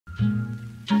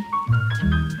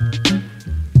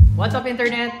What's up,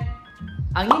 Internet?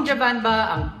 Ang Ninja Van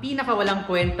ba ang pinakawalang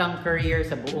kwentang courier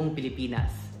sa buong Pilipinas?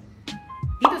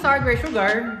 Dito sa Hardware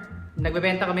Sugar,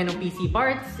 nagbebenta kami ng PC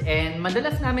parts and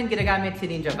madalas namin ginagamit si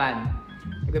Ninja Van.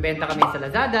 Nagbebenta kami sa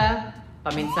Lazada,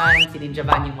 paminsan si Ninja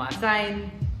Van yung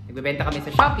ma-assign. Nagbebenta kami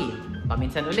sa Shopee,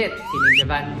 paminsan ulit si Ninja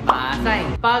Van yung ma-assign.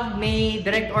 Pag may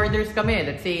direct orders kami,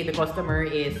 let's say the customer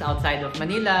is outside of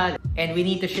Manila and we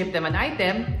need to ship them an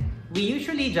item, we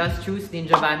usually just choose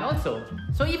Ninja Van also.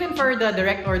 So even for the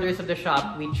direct orders of the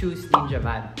shop, we choose Ninja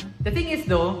Van. The thing is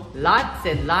though, lots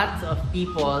and lots of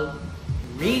people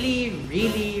really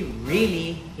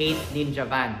hate Ninja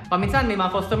Van. Paminsan may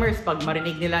mga customers pag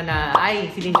marinig nila na ay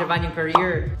si Ninja Van yung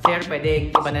courier, sir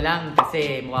pwedeng iba na lang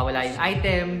kasi mawawala yung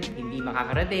item, hindi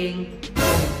makakarating.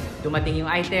 Kung dumating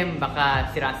yung item, baka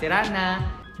sira-sira na.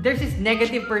 There's this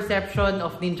negative perception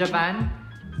of Ninja Van.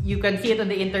 You can see it on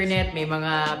the internet, may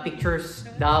mga pictures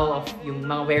daw of yung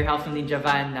mga warehouse ng Ninja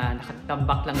Van na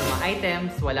nakatambak lang yung mga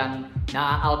items, walang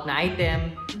na-out na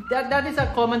item. That is a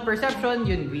common perception.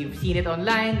 We've seen it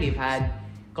online, we've had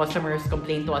customers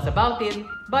complain to us about it.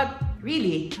 But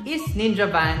really, is Ninja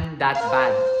Van that bad?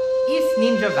 Is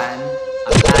Ninja Van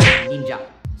a bad ninja?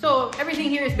 So everything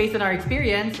here is based on our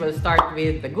experience. We'll start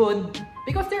with the good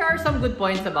because there are some good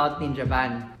points about Ninja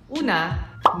Van. Una,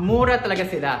 mura talaga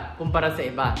sila kumpara sa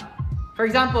iba. For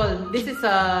example, this is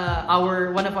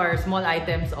one of our small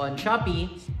items on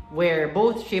Shopee where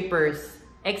both shippers,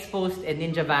 Exposed and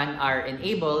Ninja Van, are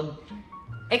enabled.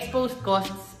 Exposed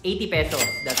costs 80 pesos.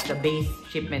 That's the base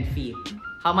shipment fee.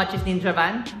 How much is Ninja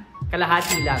Van?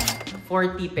 Kalahati lang,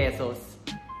 40 pesos.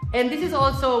 And this is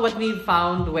also what we've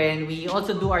found when we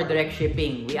also do our direct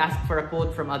shipping. We ask for a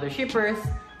quote from other shippers,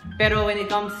 pero when it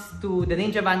comes to the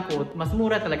Ninja Van quote, mas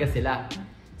mura talaga sila.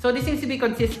 So this seems to be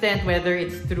consistent whether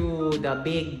it's through the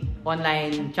big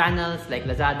online channels like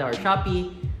Lazada or Shopee,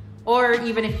 or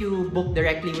even if you book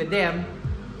directly with them,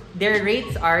 their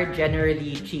rates are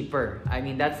generally cheaper. I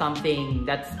mean, that's something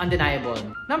that's undeniable.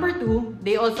 Number two,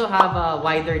 they also have a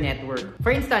wider network.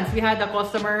 For instance, we had a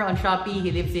customer on Shopee,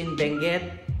 he lives in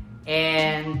Benguet,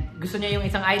 and gusto niya yung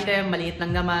isang item, maliit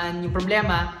lang naman. Yung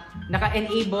problema,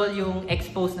 naka-enable yung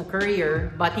Exposed na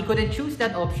courier, but he couldn't choose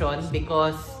that option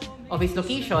because of his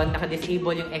location,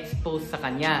 naka-disable yung Exposed sa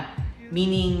kanya.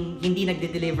 Meaning, hindi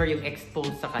nagde-deliver yung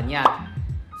Exposed sa kanya.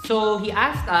 So, he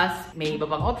asked us, may iba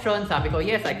pang option. Sabi ko,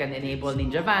 yes, I can enable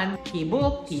Ninja Van. He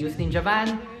booked, he used Ninja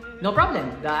Van. No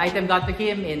problem. The item got to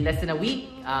him in less than a week.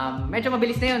 Medyo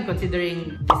mabilis na yun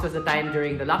considering this was the time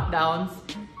during the lockdowns.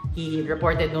 He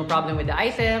reported no problem with the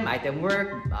item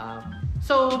worked.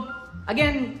 So,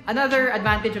 again, another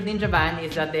advantage of Ninja Van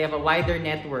is that they have a wider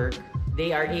network.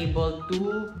 They are able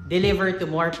to deliver to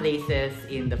more places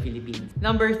in the Philippines.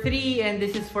 Number three, and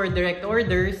this is for direct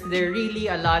orders, they're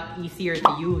really a lot easier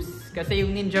to use. Kasi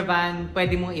yung Ninja Van,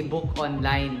 pwede mong i-book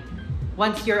online.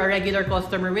 Once you're a regular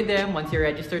customer with them, once you're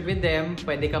registered with them,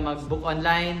 pwede ka mag-book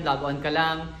online, log on ka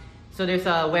lang. So there's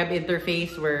a web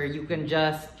interface where you can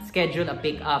just schedule a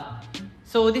pick-up.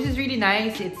 So this is really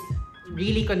nice. It's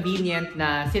really convenient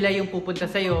na sila yung pupunta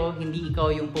sa'yo, hindi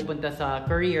ikaw yung pupunta sa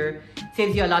courier.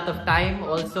 Saves you a lot of time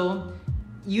also.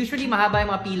 Usually, mahaba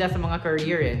yung mga pila sa mga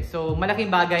courier eh. So,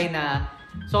 malaking bagay na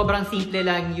sobrang simple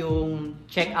lang yung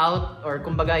checkout or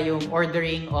kumbaga yung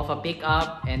ordering of a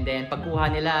pickup and then pagkuha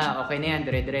nila, okay na yan,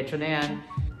 dire-diretso na yan.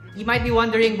 You might be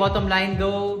wondering, bottom line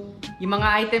though, yung mga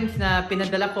items na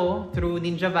pinadala ko through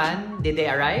Ninja Van, did they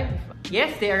arrive?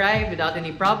 Yes, they arrived without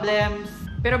any problems.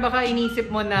 Pero baka inisip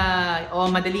mo na,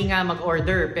 madali nga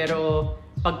mag-order, pero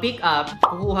pag pick up,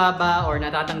 kukuha ba or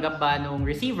natatanggap ba nung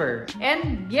receiver?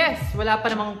 And yes, wala pa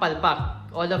namang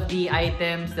palpak. All of the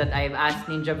items that I've asked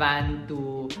Ninja Van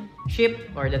to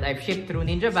ship or that I've shipped through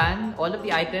Ninja Van, all of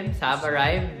the items have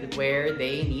arrived where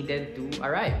they needed to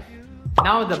arrive.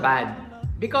 Now the bad.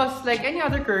 Because like any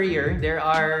other courier, there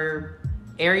are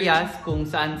areas kung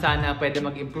saan sana pwede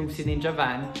mag-improve si Ninja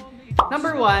Van.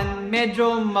 Number one,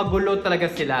 medyo magulo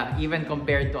talaga sila even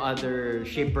compared to other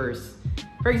shippers.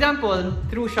 For example,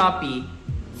 through Shopee,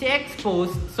 si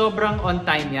Exposed, sobrang on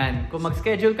time yan. Kung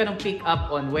mag-schedule ka ng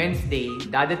pick-up on Wednesday,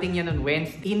 dadating yan on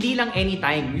Wednesday. Hindi lang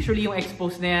anytime. Usually yung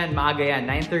Exposed na yan, maaga yan.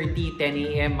 9:30, 10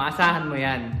 a.m. Maasahan mo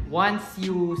yan. Once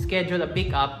you schedule a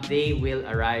pick-up, they will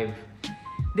arrive.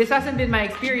 This hasn't been my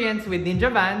experience with Ninja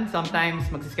Van. Sometimes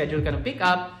mag-schedule ka ng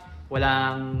pick-up,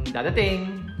 walang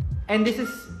dadating. And this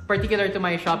is particular to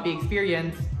my Shopee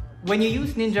experience. When you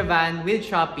use Ninja Van with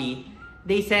Shopee,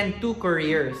 they send two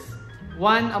couriers.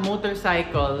 One, a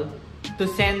motorcycle to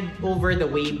send over the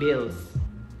way bills.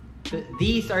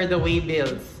 These are the way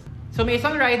bills. So may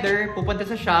isang rider, pupunta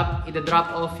sa shop,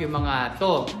 ida-drop off yung mga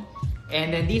to.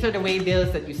 And then these are the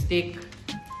waybills that you stick.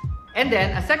 And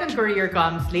then a second courier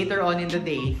comes later on in the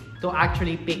day to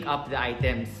actually pick up the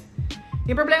items.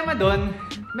 Yung problema doon,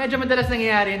 medyo madalas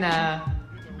nangyayari na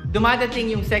dumadating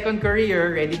yung second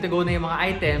courier, ready to go na yung mga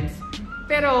items,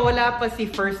 pero wala pa si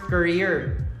first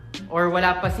courier or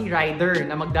wala pa si rider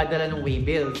na magdadala ng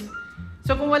waybills.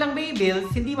 So kung walang waybills,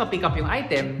 hindi ma-pick up yung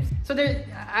items. So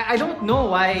I don't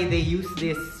know why they use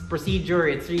this procedure.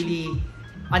 It's really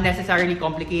unnecessarily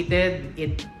complicated.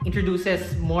 It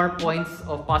introduces more points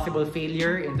of possible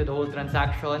failure into the whole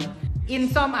transaction.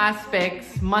 In some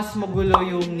aspects, mas magulo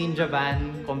yung Ninja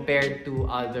Van compared to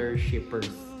other shippers.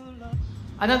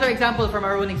 Another example from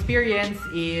our own experience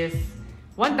is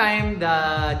one time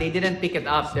they didn't pick it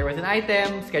up. There was an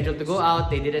item scheduled to go out,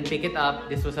 they didn't pick it up.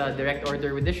 This was a direct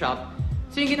order with the shop.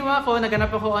 So yung ginawa ko,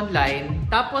 naganap ako online,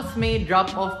 tapos may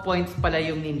drop-off points pala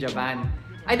yung Ninja Van.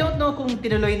 I don't know kung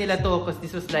tinuloy nila to because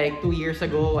this was like 2 years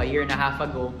ago, a year and a half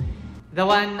ago. The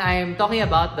one I'm talking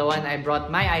about, the one I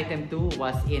brought my item to,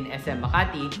 was in SM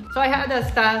Makati. So I had a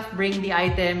staff bring the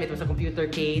item. It was a computer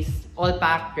case, all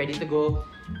packed, ready to go,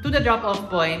 to the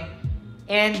drop-off point,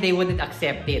 and they wouldn't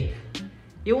accept it.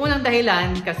 Yung unang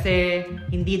dahilan kasi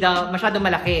hindi daw masyadong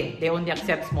malaki. They only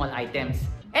accept small items.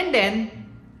 And then,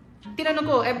 tinanong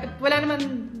ko, wala naman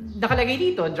nakalagay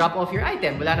dito, drop off your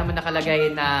item. Wala naman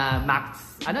nakalagay na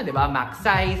max, diba? Max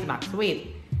size, max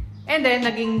weight. And then,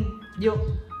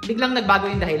 biglang nagbago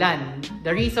yung dahilan.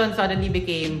 The reason suddenly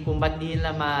became kung ba't di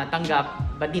nila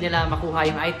matanggap, ba't di nila makuha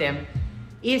yung item,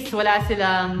 is wala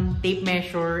silang tape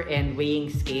measure and weighing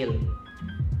scale.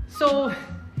 So,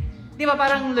 di ba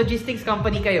parang logistics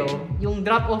company kayo, yung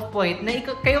drop-off point na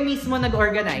kayo mismo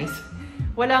nag-organize,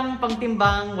 walang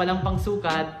pangtimbang, walang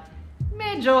pangsukat,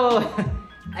 medyo,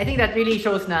 I think that really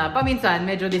shows na paminsan,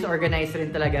 medyo disorganized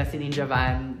rin talaga si Ninja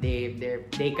Van.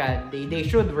 They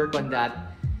should work on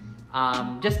that.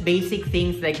 Just basic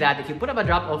things like that. If you put up a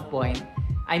drop-off point,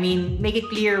 I mean, make it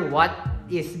clear what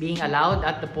is being allowed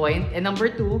at the point. And number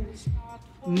two,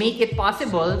 make it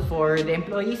possible for the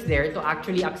employees there to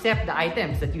actually accept the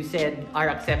items that you said are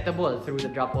acceptable through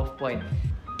the drop-off point.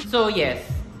 So yes,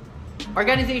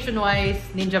 organization-wise,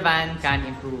 Ninja Van can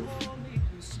improve.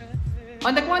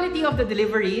 On the quality of the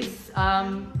deliveries,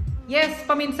 yes,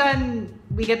 paminsan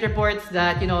we get reports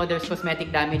that, there's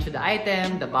cosmetic damage to the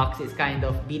item, the box is kind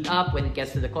of beat up when it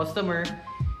gets to the customer.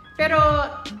 Pero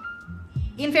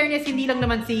in fairness, hindi lang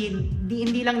naman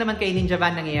kay Ninja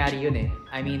Van nangyayari yun eh.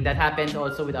 I mean, that happens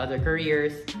also with other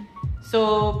couriers.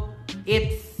 So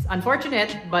it's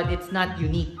unfortunate, but it's not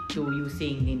unique to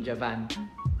using Ninja Van.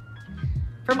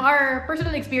 From our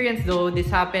personal experience though, this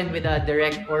happened with a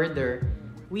direct order.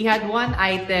 We had one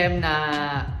item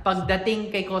na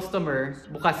pagdating kay customer,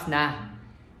 bukas na.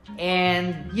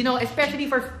 And,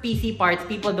 especially for PC parts,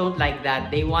 people don't like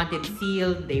that. They want it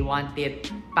sealed, they want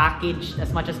it packaged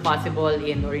as much as possible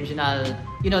in original,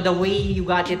 the way you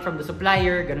got it from the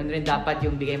supplier, ganun rin dapat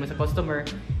yung bigay mo sa customer.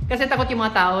 Kasi takot yung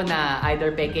mga tao na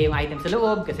either peke yung item sa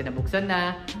loob kasi nabuksan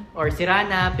na, or sira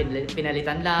na,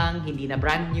 pinalitan lang, hindi na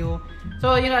brand new.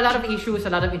 So, a lot of issues,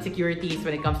 a lot of insecurities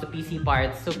when it comes to PC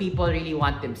parts. So, people really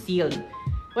want them sealed.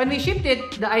 When we shipped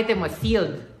it, the item was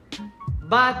sealed.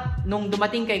 But, nung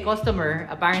dumating kay customer,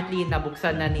 apparently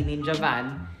nabuksan na ni Ninja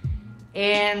Van.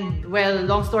 And, well,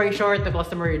 long story short, the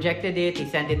customer rejected it, he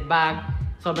sent it back.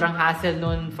 Sobrang hassle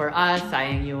nun for us,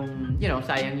 sayang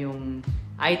yung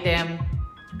item.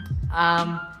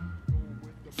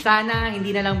 Sana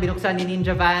hindi na lang binuksan ni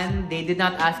Ninja Van. They did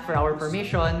not ask for our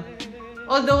permission.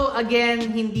 Although,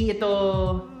 again, hindi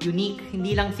ito unique.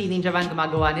 Hindi lang si Ninja Van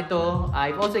gumagawa nito.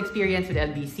 I've also experienced with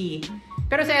LBC.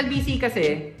 Pero sa LBC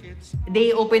kasi,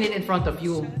 they open it in front of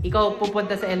you. Ikaw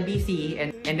pupunta sa LBC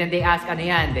and then they ask ano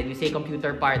yan. Then you say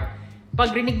computer part.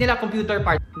 Pag rinig nila computer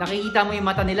part, nakikita mo yung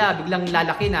mata nila, biglang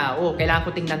lalaki na, kailangan ko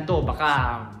tingnan to.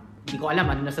 Baka, hindi ko alam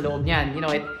ano nasa loob niyan.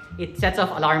 It sets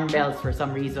off alarm bells for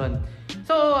some reason.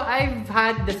 So, I've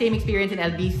had the same experience in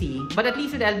LBC. But at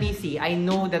least with LBC, I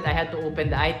know that I had to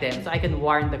open the item so I can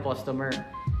warn the customer.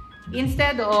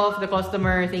 Instead of the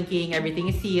customer thinking everything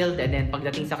is sealed and then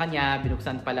pagdating sa kanya,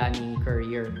 binuksan pala ni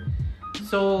courier.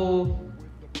 So,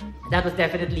 that was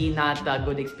definitely not a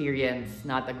good experience,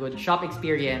 not a good shop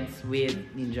experience with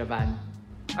Ninja Van.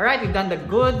 Alright, we've done the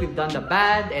good, we've done the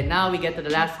bad, and now we get to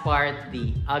the last part,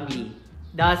 the ugly.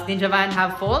 Does Ninja Van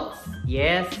have faults?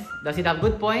 Yes. Does it have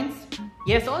good points?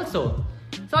 Yes also.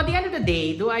 So at the end of the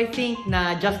day, do I think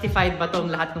na justified ba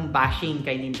tong lahat ng bashing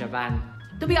kay Ninja Van?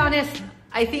 To be honest,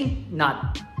 I think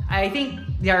not. I think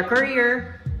they are a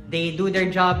courier, they do their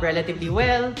job relatively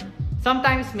well.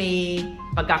 Sometimes may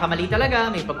pagkakamali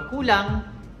talaga, may pagkukulang,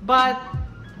 but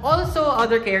Also,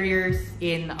 other carriers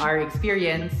in our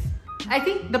experience, I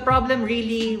think the problem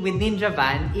really with Ninja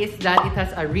Van is that it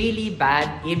has a really bad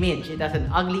image. It has an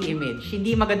ugly image.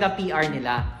 Hindi maganda PR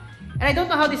nila. And I don't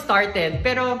know how this started,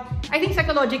 pero I think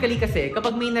psychologically kasi,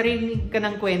 kapag may narinig ka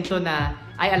ng kwento na,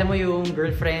 ay alam mo yung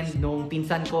girlfriend nung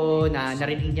pinsan ko na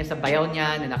narinig niya sa bayaw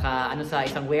niya, na sa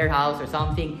isang warehouse or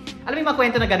something. Alam mo yung mga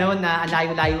kwento na gano'n na ang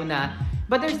layo-layo na.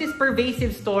 But there's this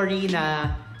pervasive story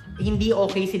na hindi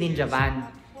okay si Ninja Van.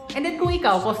 And then kung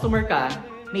ikaw, customer ka,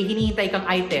 may hinihintay kang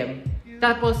item,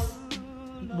 tapos,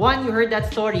 one, you heard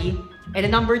that story, and then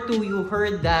number two, you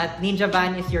heard that Ninja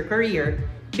Van is your courier,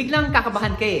 biglang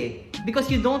kakabahan ka eh.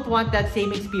 Because you don't want that same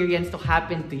experience to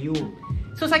happen to you.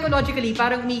 So psychologically,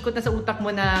 parang umiikot na sa utak mo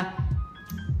na,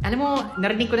 alam mo,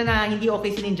 narinig ko na hindi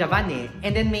okay si Ninja Van eh.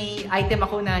 And then may item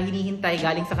ako na hinihintay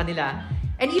galing sa kanila.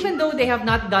 And even though they have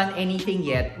not done anything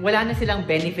yet, wala na silang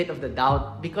benefit of the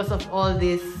doubt because of all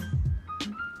this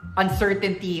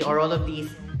uncertainty or all of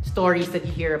these stories that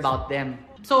you hear about them.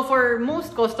 So for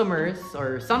most customers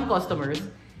or some customers,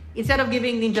 instead of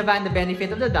giving Ninja Van the benefit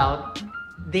of the doubt,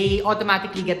 they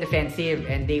automatically get defensive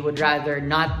and they would rather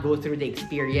not go through the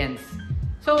experience.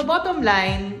 So bottom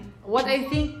line, what I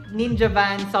think Ninja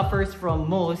Van suffers from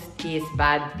most is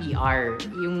bad PR.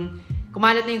 Yung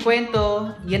kumalat na yung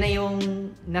kwento, yan na yung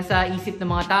nasa isip ng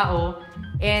mga tao.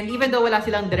 And even though wala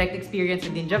silang direct experience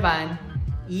with Ninja Van,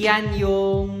 yan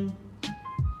yung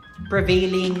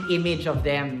prevailing image of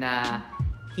them na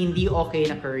hindi okay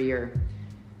na courier.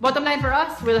 Bottom line for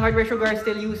us, will Hardware Sugar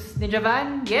still use Ninja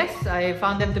Van? Yes, I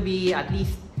found them to be at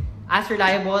least as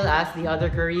reliable as the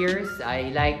other couriers. I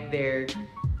like their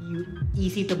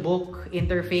easy to book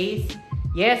interface.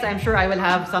 Yes, I'm sure I will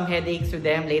have some headaches with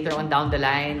them later on down the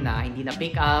line na hindi na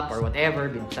pick up or whatever,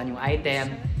 binuksan yung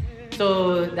item.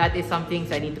 So that is some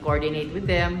things I need to coordinate with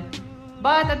them.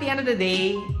 But at the end of the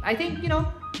day, I think,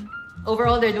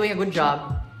 overall they're doing a good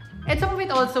job. And some of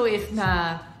it also is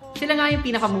na sila nga yung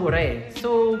pinakamura eh.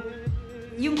 So,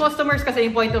 yung customers kasi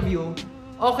yung point of view,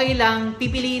 okay lang,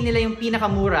 pipiliin nila yung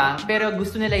pinakamura, pero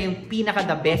gusto nila yung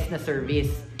pinaka-the best na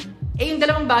service. Eh, yung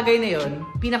dalawang bagay na yun,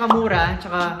 pinakamura,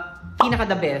 tsaka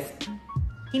pinaka-the best,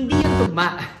 hindi yung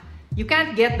tugma. You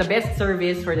can't get the best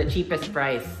service for the cheapest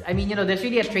price. I mean, there's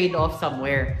really a trade-off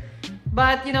somewhere.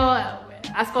 But,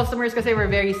 as customers kasi we're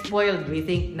very spoiled. We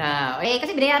think na,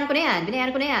 kasi binayaran ko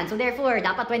na yan. So therefore,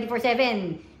 dapat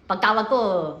 24/7, pagtawag ko,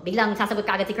 biglang sasagot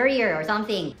ka agad si courier or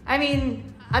something. I mean,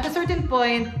 at a certain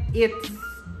point, it's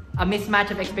a mismatch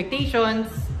of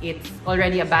expectations. It's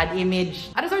already a bad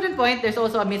image. At a certain point, there's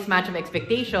also a mismatch of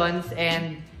expectations.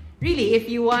 And really,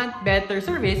 if you want better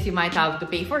service, you might have to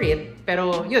pay for it.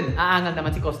 Pero yun, aangal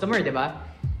naman si customer, di ba?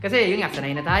 Kasi yun nga,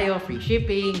 sanay na tayo, free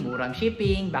shipping, murang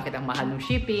shipping, bakit ang mahal ng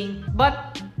shipping?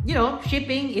 But,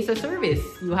 shipping is a service.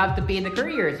 You have to pay the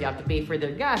couriers, you have to pay for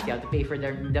their gas, you have to pay for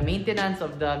the maintenance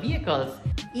of the vehicles.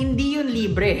 Hindi yun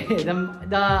libre.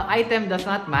 The item does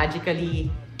not magically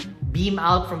beam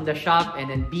out from the shop and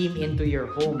then beam into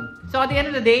your home. So at the end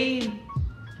of the day,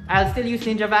 I'll still use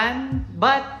Ninja Van,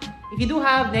 but if you do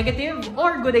have negative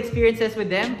or good experiences with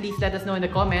them, please let us know in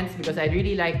the comments because I'd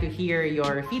really like to hear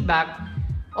your feedback.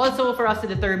 Also, for us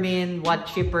to determine what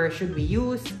shipper should we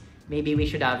use. Maybe we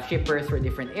should have shippers for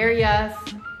different areas.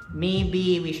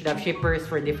 Maybe we should have shippers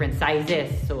for different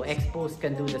sizes. So X-Post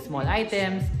can do the small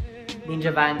items,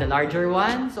 Ninja Van the larger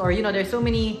ones. Or, there's so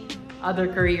many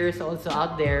other couriers also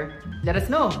out there. Let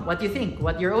us know what you think,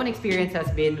 what your own experience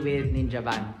has been with Ninja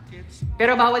Van.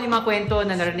 Pero bawal yung mga kwento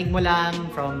na narinig mo lang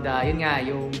from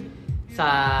yung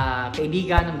sa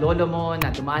kaibigan ng lolo mo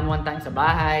na dumaan one time sa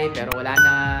bahay pero wala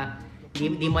na,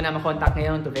 di mo na makontak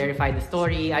ngayon to verify the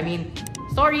story. I mean,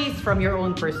 stories from your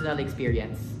own personal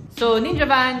experience. So Ninja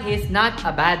Van is not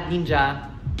a bad ninja,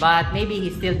 but maybe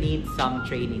he still needs some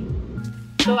training.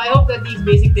 So I hope that these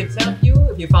basic tips help you.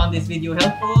 If you found this video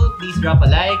helpful, please drop a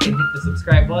like and hit the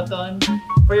subscribe button.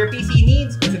 For your PC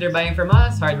needs, consider buying from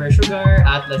us, Hardware Sugar,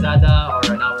 at Lazada,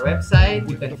 or on our website.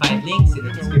 You can find links in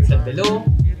the description below.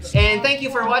 And thank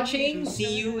you for watching.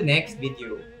 See you next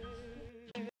video.